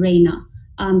competitive arena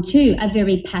too are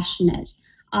very passionate.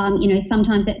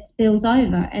 Sometimes it spills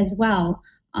over as well.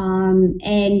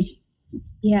 And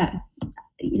yeah,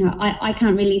 I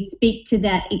can't really speak to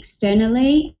that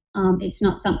externally. It's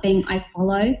not something I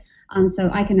follow. So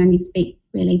I can only speak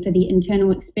really for the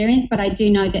internal experience, but I do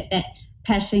know that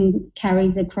passion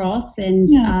carries across, and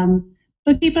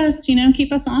but keep us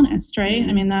honest, right?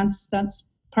 I mean, that's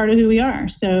part of who we are.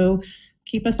 So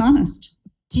keep us honest.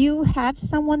 Do you have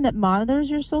someone that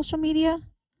monitors your social media?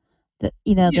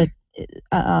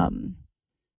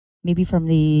 Maybe from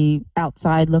the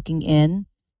outside looking in?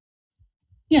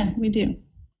 Yeah, we do.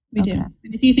 We do. And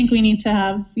if you think we need to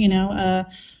have,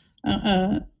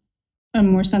 a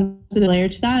more sensitive layer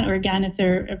to that, or again, if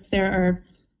there are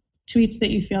tweets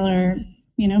that you feel are,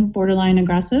 borderline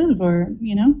aggressive, or,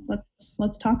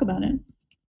 let's talk about it.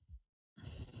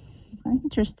 Okay.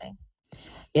 Interesting.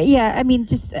 Yeah, I mean,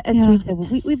 just as Teresa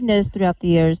said, we've noticed throughout the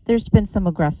years, there's been some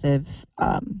aggressive,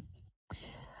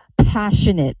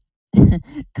 passionate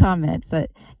comments, and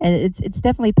it's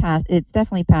definitely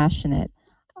passionate.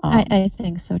 I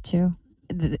think so too.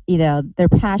 They're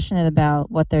passionate about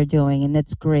what they're doing, and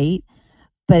that's great,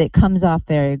 but it comes off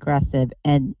very aggressive,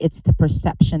 and it's the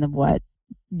perception of what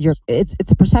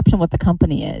it's a perception of what the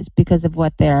company is because of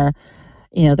what their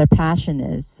passion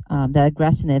is. That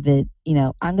aggressive.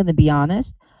 I'm going to be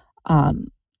honest.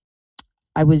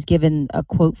 I was given a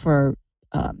quote for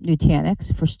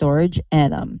Nutanix for storage,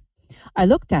 and I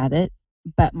looked at it,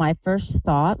 but my first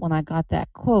thought when I got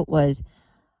that quote was,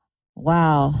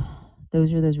 wow,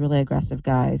 those are those really aggressive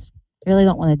guys. I really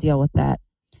don't want to deal with that.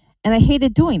 And I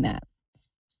hated doing that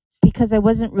because I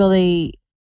wasn't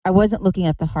looking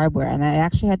at the hardware, and I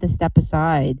actually had to step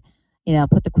aside,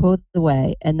 put the quote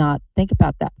away and not think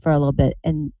about that for a little bit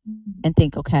and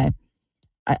think, okay,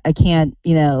 I can't,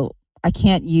 I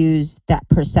can't use that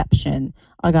perception.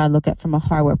 I got to look at it from a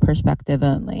hardware perspective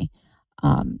only.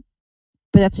 But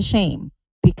that's a shame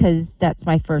because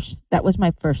that was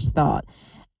my first thought.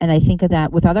 And I think of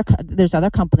that with there's other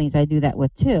companies I do that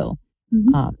with too.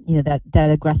 Mm-hmm.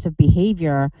 That aggressive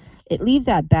behavior, it leaves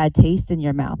that bad taste in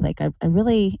your mouth. Like I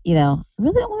really, I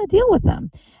really don't want to deal with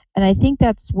them. And I think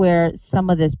that's where some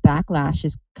of this backlash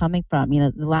is coming from.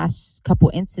 The last couple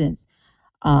incidents,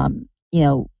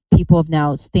 people have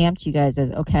now stamped you guys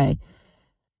as, okay,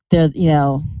 they're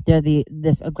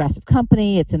this aggressive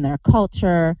company. It's in their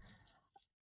culture,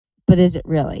 but is it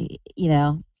really?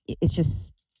 It's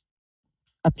just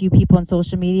a few people on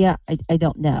social media. I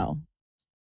don't know.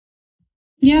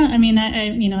 Yeah, I mean,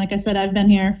 I like I said, I've been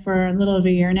here for a little over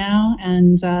a year now,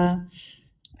 and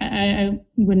I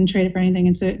wouldn't trade it for anything.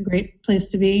 It's a great place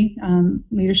to be.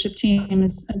 Leadership team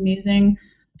is amazing.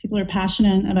 People are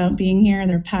passionate about being here.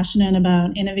 They're passionate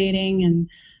about innovating and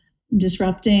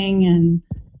disrupting and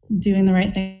doing the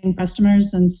right thing for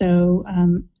customers. And so,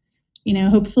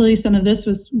 hopefully some of this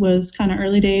was kind of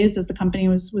early days as the company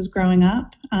was growing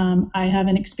up. I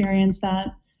haven't experienced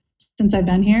that since I've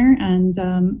been here. And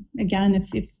again,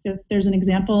 if there's an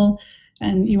example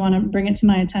and you want to bring it to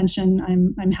my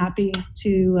attention, I'm happy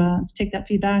to take that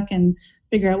feedback and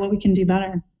figure out what we can do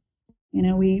better.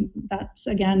 That's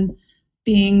again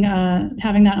being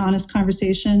having that honest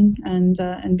conversation and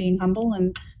being humble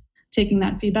and taking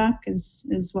that feedback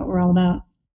is what we're all about.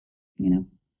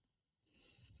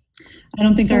 I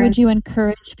don't think. So would you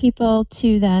encourage people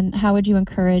to then? How would you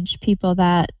encourage people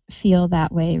that feel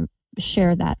that way?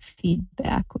 Share that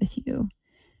feedback with you?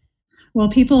 Well,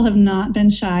 people have not been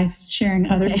shy sharing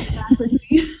other feedback with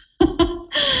me.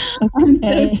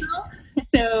 Okay.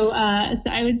 So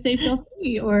I would say feel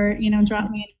free, or drop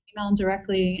me an email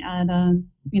directly at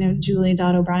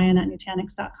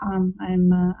julie.o'brien@nutanix.com.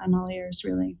 I'm all ears,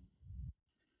 really.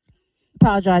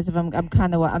 Apologize if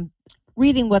I'm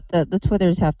reading what the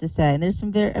Twitters have to say, and there's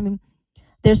some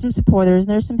there's some supporters,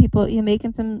 and there's some people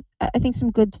making some, I think,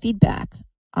 some good feedback.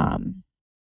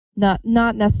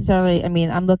 Not necessarily. I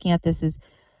mean, I'm looking at this as,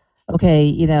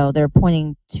 okay, they're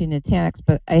pointing to Nutanix,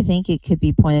 but I think it could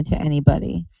be pointed to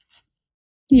anybody.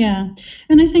 Yeah,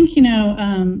 and I think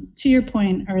to your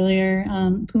point earlier,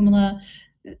 Pumala,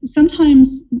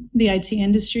 sometimes the IT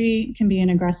industry can be an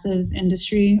aggressive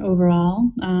industry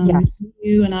overall. Yes.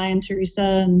 You and I and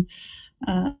Teresa and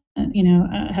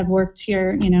have worked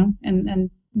here, and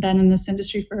been in this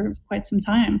industry for quite some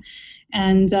time.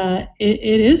 And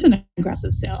it is an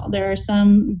aggressive sale. There are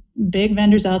some big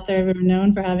vendors out there who are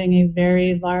known for having a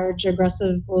very large,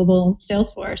 aggressive global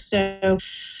sales force. So,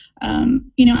 I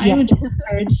would just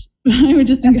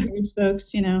encourage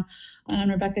folks, and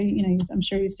Rebecca, I'm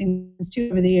sure you've seen this too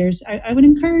over the years. I would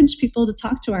encourage people to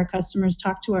talk to our customers,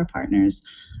 talk to our partners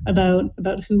about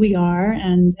who we are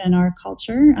and our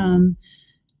culture.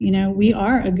 We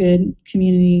are a good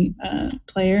community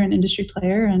player and industry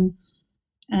player,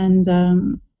 and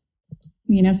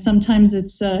sometimes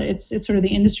it's sort of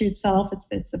the industry itself.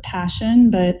 It's the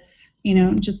passion, but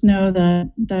just know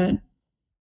that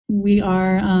we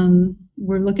are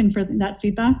we're looking for that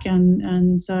feedback,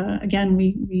 and again,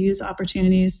 we use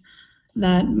opportunities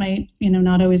that might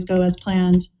not always go as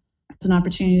planned as an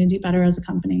opportunity to do better as a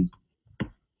company.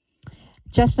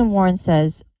 Justin Warren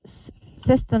says,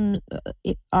 systems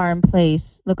are in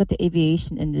place. Look at the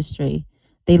aviation industry.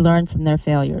 They learn from their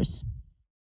failures.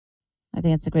 I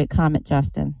think it's a great comment,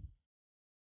 Justin.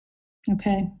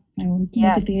 Okay. I will look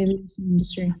at the aviation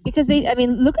industry. Because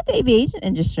look at the aviation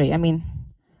industry. I mean,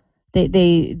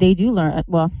 they do learn.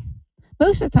 Well,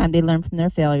 most of the time they learn from their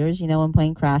failures. When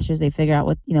plane crashes, they figure out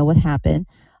what happened.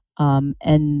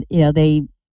 And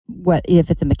if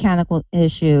it's a mechanical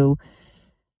issue,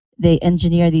 they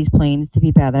engineer these planes to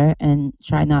be better and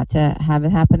try not to have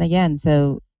it happen again.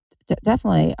 So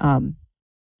definitely,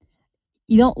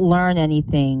 you don't learn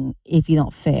anything if you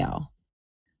don't fail.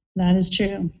 That is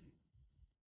true.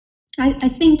 I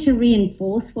think to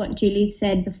reinforce what Julie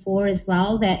said before as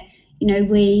well, that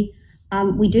we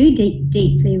do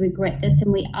deeply regret this,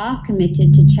 and we are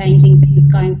committed to changing things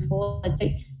going forward. So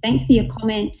thanks for your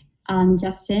comment,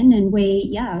 Justin, and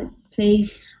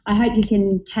please, I hope you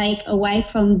can take away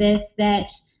from this that,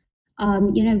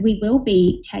 we will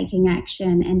be taking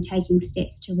action and taking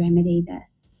steps to remedy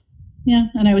this. Yeah,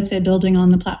 and I would say building on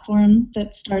the platform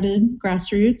that started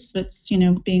grassroots, that's,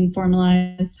 being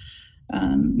formalized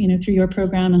through your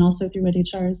program and also through what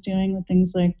HR is doing with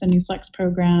things like the new Flex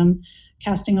program,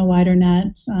 casting a wider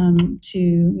net to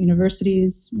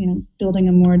universities, building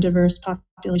a more diverse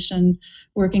population,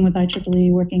 working with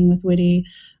IEEE, working with WITI,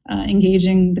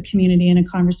 engaging the community in a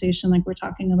conversation like we're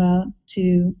talking about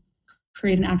to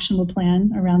create an actionable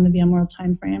plan around the VMworld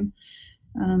timeframe.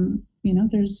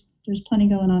 There's plenty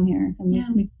going on here,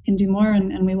 and we can do more,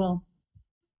 and we will.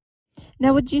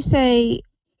 Now, would you say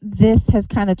this has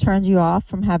kind of turned you off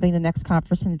from having the next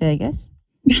conference in Vegas?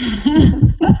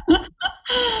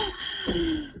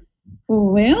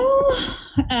 Well,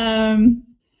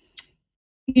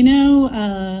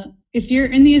 if you're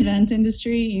in the event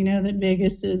industry, you know that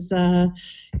Vegas is a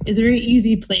very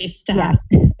easy place to have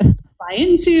fly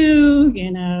into.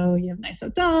 You have nice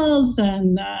hotels,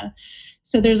 and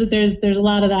so there's a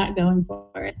lot of that going for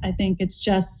it. I think it's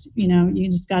just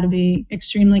you just got to be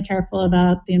extremely careful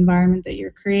about the environment that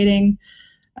you're creating.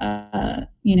 How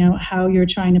you're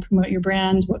trying to promote your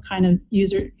brand, what kind of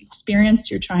user experience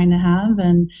you're trying to have,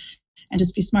 and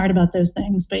just be smart about those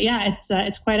things. But yeah,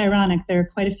 it's quite ironic. There are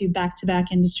quite a few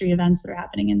back-to-back industry events that are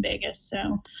happening in Vegas.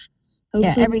 So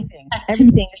everything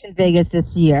is in Vegas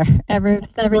this year.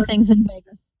 Everything's in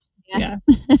Vegas. Yeah.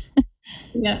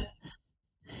 Yeah.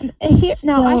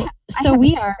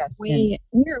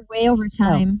 We're way over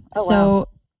time. Wow.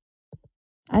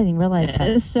 I didn't realize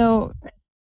that. So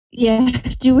yeah,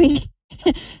 do we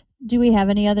have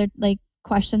any other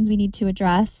questions we need to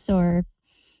address, or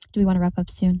do we want to wrap up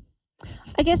soon?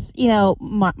 I guess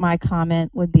my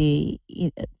comment would be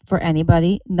for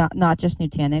anybody, not just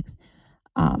Nutanix,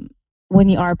 when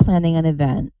you are planning an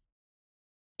event,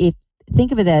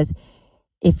 think of it as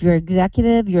if your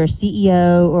executive, your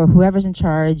CEO, or whoever's in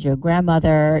charge, your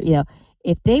grandmother,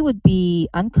 if they would be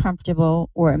uncomfortable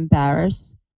or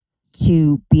embarrassed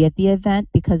to be at the event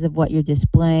because of what you're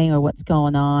displaying or what's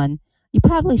going on, you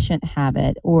probably shouldn't have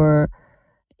it, or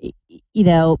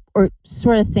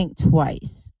sort of think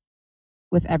twice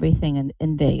with everything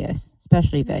in Vegas,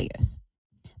 especially Vegas.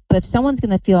 But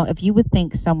if you would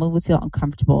think someone would feel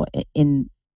uncomfortable in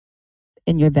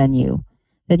your venue,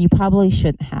 then you probably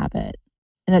shouldn't have it.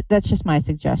 And that's just my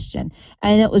suggestion.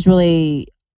 And it was really,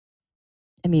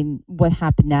 what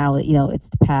happened now, it's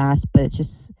the past, but it's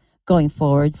just going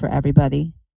forward for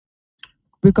everybody,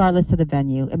 regardless of the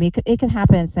venue. It could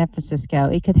happen in San Francisco.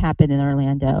 It could happen in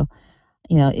Orlando.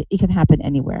 It could happen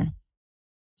anywhere.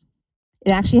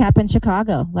 It actually happened in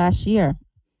Chicago last year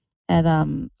at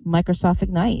Microsoft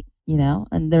Ignite,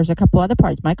 and there's a couple other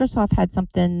parts. Microsoft had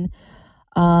something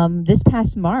this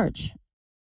past March.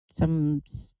 Some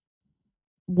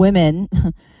women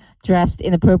dressed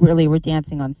inappropriately were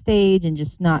dancing on stage and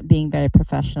just not being very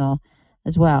professional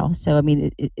as well. So,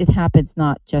 it happens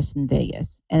not just in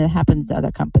Vegas, and it happens to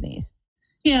other companies.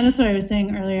 Yeah, that's what I was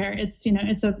saying earlier. It's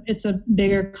it's a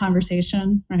bigger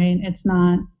conversation, right? It's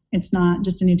not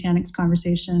just a Nutanix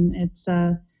conversation. It's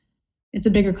a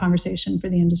bigger conversation for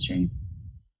the industry.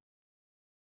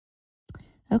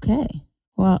 Okay.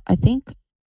 Well, I think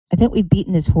we've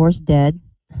beaten this horse dead.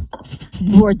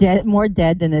 more dead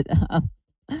than it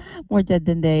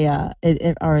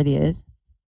already is.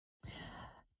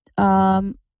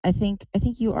 I think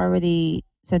you already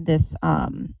said this.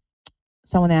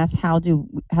 Someone asked how do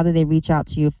they reach out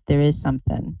to you if there is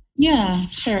something? Yeah,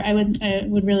 sure. I would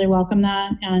really welcome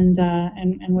that, and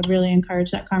would really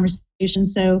encourage that conversation.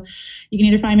 So you can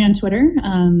either find me on Twitter,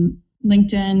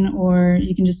 LinkedIn, or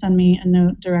you can just send me a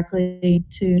note directly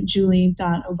to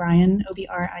julie.o'brien,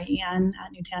 OBRIEN,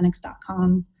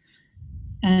 @nutanix.com.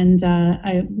 And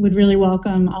I would really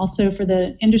welcome also for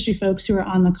the industry folks who are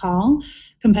on the call,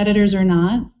 competitors or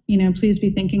not, please be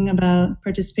thinking about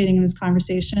participating in this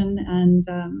conversation. And,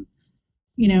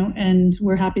 and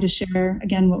we're happy to share,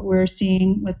 again, what we're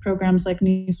seeing with programs like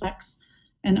New Flex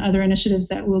and other initiatives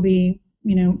that we'll be,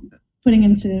 putting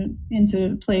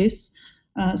into place.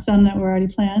 Some that were already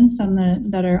planned, some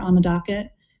that are on the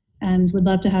docket, and would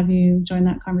love to have you join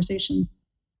that conversation.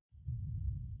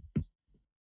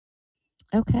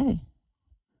 Okay.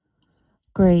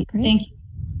 Great.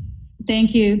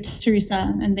 Thank you,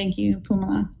 Teresa, and thank you,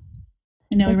 Pumala.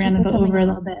 I know we ran over a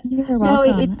little bit. You're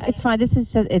welcome. No, it's fine. This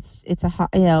is it's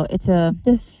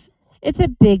a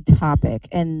big topic,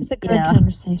 and it's a good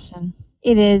conversation.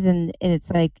 It is, and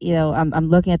it's like I'm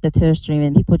looking at the Twitter stream,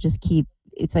 and people just keep.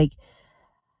 It's like,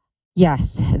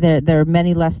 yes, there are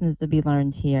many lessons to be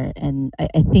learned here, and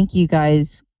I think you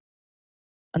guys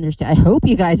understand. I hope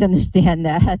you guys understand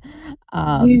that.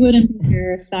 We wouldn't be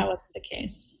here if that wasn't the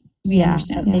case.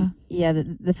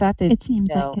 The fact that it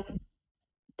seems like it.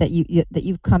 that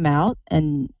you've come out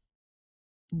and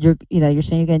you're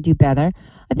saying you're going to do better.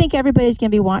 I think everybody's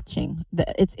going to be watching.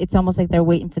 It's almost like they're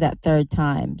waiting for that third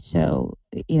time. So,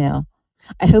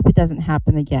 I hope it doesn't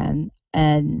happen again.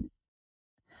 And,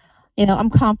 I'm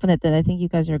confident that I think you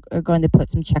guys are going to put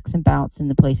some checks and balances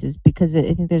into places, because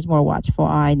I think there's more watchful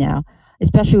eye now,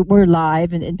 especially we're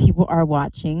live and people are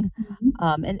watching.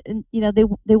 And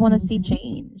they want to see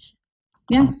change.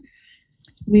 Yeah.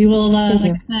 We will, like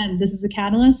I said, this is a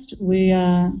catalyst.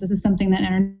 This is something that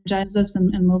energizes us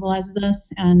and mobilizes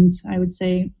us, and I would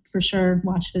say for sure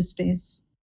watch this space.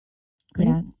 Great.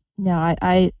 Yeah, no,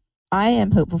 I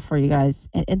am hopeful for you guys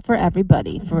and for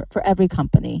everybody, for every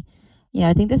company. Yeah,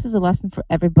 I think this is a lesson for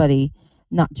everybody,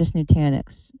 not just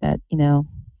Nutanix. That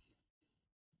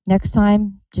next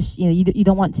time, just you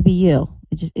don't want to be you.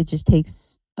 It just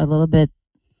takes a little bit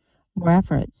more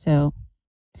effort. So,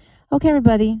 okay,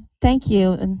 everybody, thank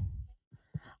you, and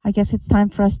I guess it's time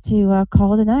for us to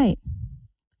call it a night.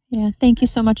 Yeah, thank you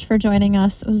so much for joining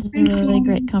us. It was a really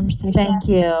great conversation. Thank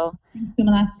you.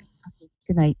 Thanks,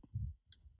 Good night.